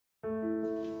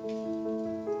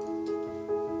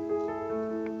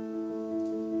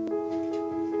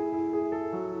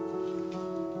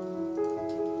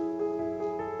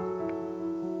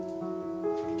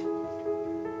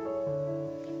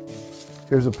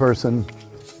Here's a person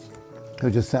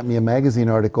who just sent me a magazine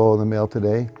article in the mail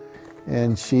today,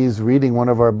 and she's reading one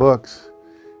of our books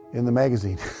in the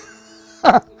magazine.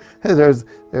 there's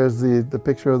the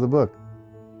picture of the book.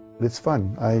 It's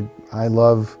fun. I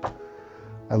love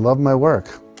my work.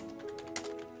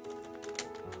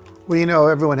 Well, you know,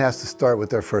 everyone has to start with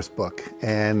their first book,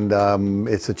 and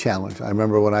it's a challenge. I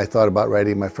remember when I thought about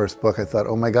writing my first book, I thought,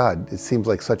 oh my God, it seems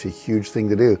like such a huge thing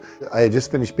to do. I had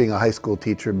just finished being a high school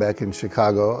teacher back in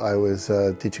Chicago. I was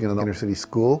teaching in an inner city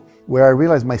school where I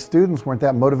realized my students weren't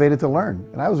that motivated to learn.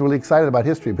 And I was really excited about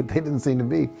history, but they didn't seem to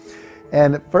be.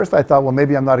 And at first I thought, well,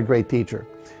 maybe I'm not a great teacher.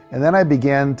 And then I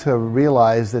began to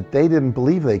realize that they didn't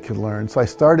believe they could learn. So I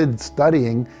started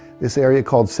studying this area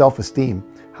called self-esteem.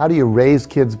 How do you raise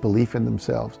kids' belief in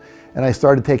themselves? And I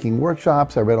started taking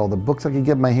workshops. I read all the books I could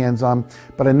get my hands on,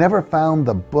 but I never found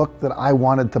the book that I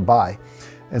wanted to buy.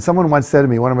 And someone once said to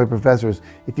me, one of my professors,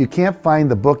 if you can't find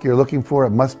the book you're looking for,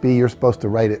 it must be you're supposed to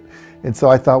write it. And so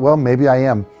I thought, well, maybe I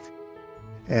am.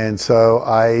 And so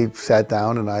I sat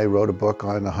down and I wrote a book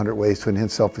on 100 ways to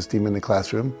enhance self-esteem in the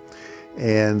classroom.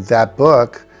 And that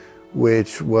book,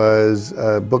 which was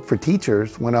a book for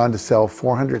teachers, went on to sell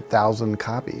 400,000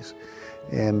 copies.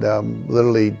 And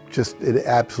literally it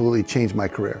absolutely changed my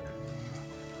career.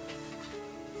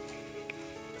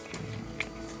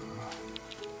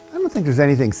 I don't think there's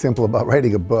anything simple about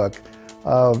writing a book.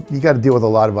 You got to deal with a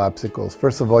lot of obstacles.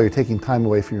 First of all, you're taking time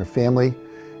away from your family,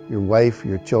 your wife,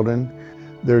 your children.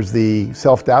 There's the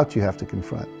self-doubt you have to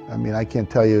confront. I mean, I can't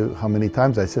tell you how many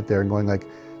times I sit there and going like,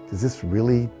 does this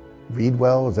really read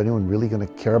well? Is anyone really going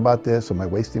to care about this? Am I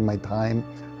wasting my time?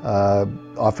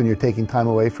 Often you're taking time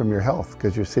away from your health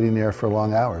because you're sitting there for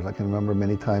long hours. I can remember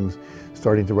many times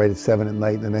starting to write at 7 at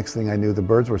night, and the next thing I knew the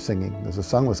birds were singing as the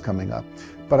sun was coming up.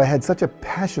 But I had such a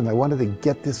passion. I wanted to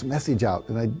get this message out,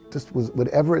 and I just was,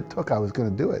 whatever it took, I was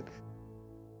going to do it.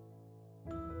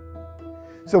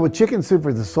 So with Chicken Soup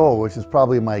for the Soul, which is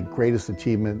probably my greatest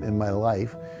achievement in my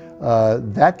life,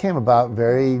 that came about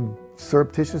very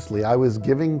surreptitiously. I was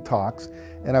giving talks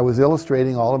and I was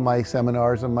illustrating all of my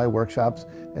seminars and my workshops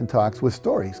and talks with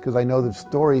stories, because I know that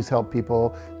stories help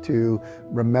people to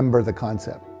remember the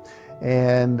concept.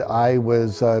 And I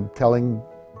was telling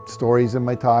stories in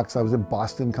my talks. I was in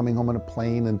Boston coming home on a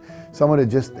plane, and someone had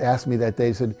just asked me that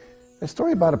day, said, a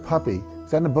story about a puppy,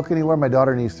 is that in a book anywhere? My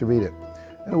daughter needs to read it.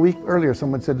 And a week earlier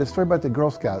someone said, the story about the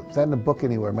Girl Scout, is that in a book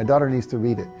anywhere? My daughter needs to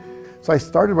read it. So I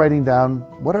started writing down,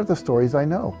 what are the stories I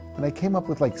know? And I came up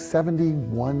with like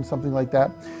 71, something like that.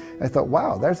 And I thought,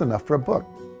 wow, there's enough for a book.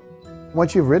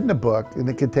 Once you've written a book, and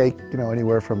it could take, you know,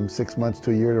 anywhere from 6 months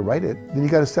to a year to write it, then you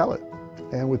got to sell it.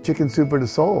 And with Chicken Soup for the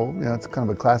Soul, you know, it's kind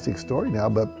of a classic story now,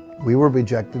 but we were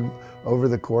rejected over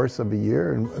the course of a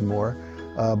year and more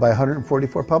by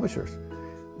 144 publishers.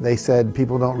 They said,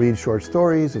 people don't read short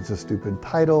stories, it's a stupid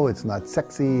title, it's not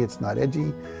sexy, it's not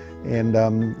edgy. And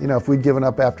you know, if we'd given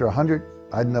up after 100,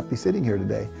 I'd not be sitting here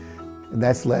today. And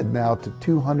that's led now to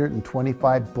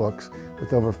 225 books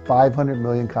with over 500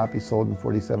 million copies sold in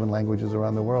 47 languages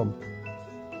around the world.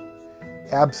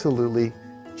 Absolutely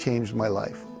changed my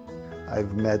life.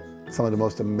 I've met some of the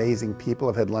most amazing people.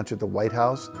 I've had lunch at the White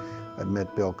House. I've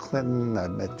met Bill Clinton,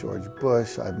 I've met George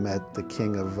Bush, I've met the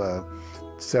king of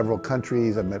several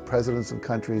countries, I've met presidents of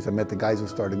countries, I've met the guys who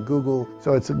started Google.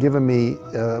 So it's given me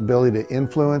ability to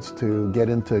influence, to get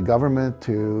into government,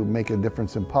 to make a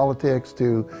difference in politics,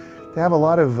 to have a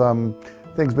lot of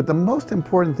things. But the most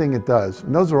important thing it does,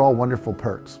 and those are all wonderful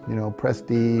perks, you know,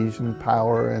 prestige and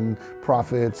power and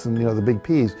profits and, you know, the big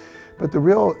P's. But the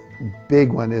real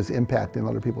big one is impacting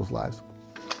other people's lives.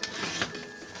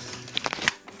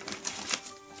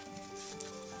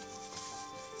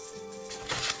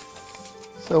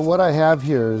 So what I have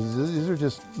here is, these are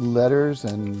just letters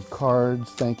and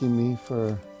cards thanking me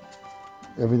for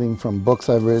everything from books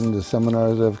I've written to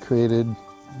seminars I've created.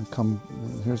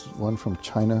 Here's one from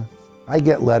China. I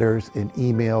get letters and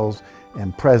emails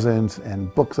and presents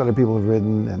and books other people have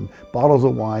written and bottles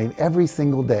of wine every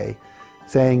single day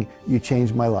saying, you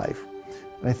changed my life.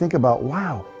 And I think about,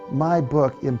 wow, my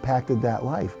book impacted that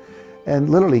life. And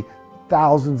literally,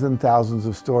 thousands and thousands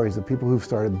of stories of people who've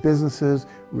started businesses,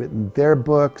 written their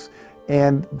books,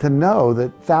 and to know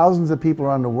that thousands of people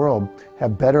around the world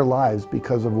have better lives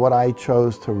because of what I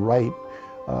chose to write,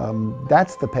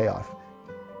 that's the payoff.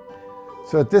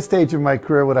 So at this stage of my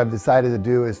career, what I've decided to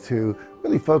do is to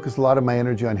really focus a lot of my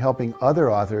energy on helping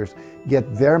other authors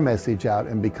get their message out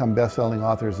and become best-selling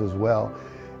authors as well.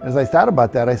 As I thought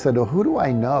about that, I said, well, who do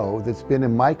I know that's been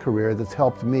in my career that's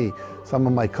helped me? Some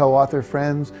of my co-author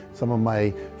friends, some of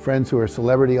my friends who are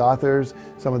celebrity authors,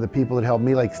 some of the people that helped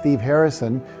me, like Steve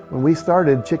Harrison. When we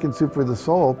started Chicken Soup for the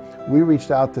Soul, we reached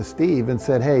out to Steve and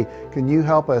said, hey, can you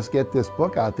help us get this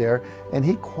book out there? And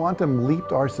he quantum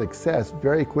leaped our success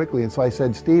very quickly. And so I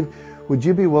said, Steve, would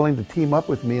you be willing to team up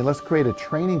with me and let's create a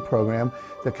training program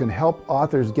that can help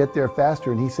authors get there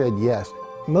faster? And he said yes.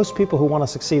 Most people who want to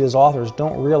succeed as authors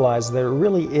don't realize there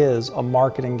really is a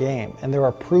marketing game, and there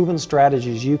are proven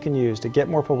strategies you can use to get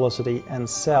more publicity and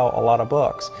sell a lot of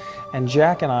books. And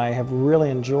Jack and I have really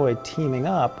enjoyed teaming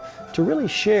up to really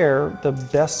share the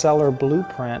bestseller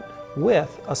blueprint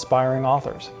with aspiring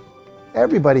authors.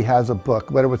 Everybody has a book,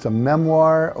 whether it's a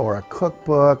memoir or a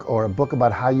cookbook or a book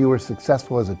about how you were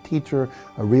successful as a teacher,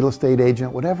 a real estate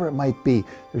agent, whatever it might be.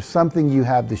 There's something you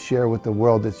have to share with the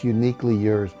world that's uniquely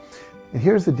yours. And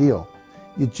here's the deal,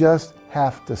 you just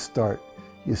have to start.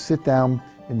 You sit down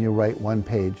and you write one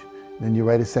page, and then you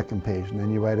write a second page, and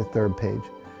then you write a third page.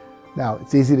 Now,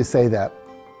 it's easy to say that.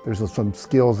 There's some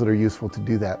skills that are useful to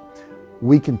do that.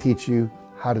 We can teach you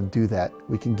how to do that.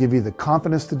 We can give you the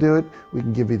confidence to do it, we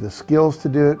can give you the skills to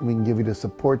do it, and we can give you the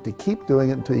support to keep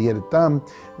doing it until you get it done,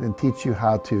 and then teach you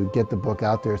how to get the book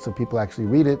out there so people actually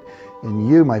read it. And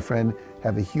you, my friend,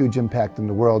 have a huge impact in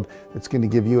the world that's going to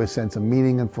give you a sense of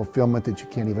meaning and fulfillment that you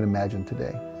can't even imagine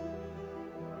today.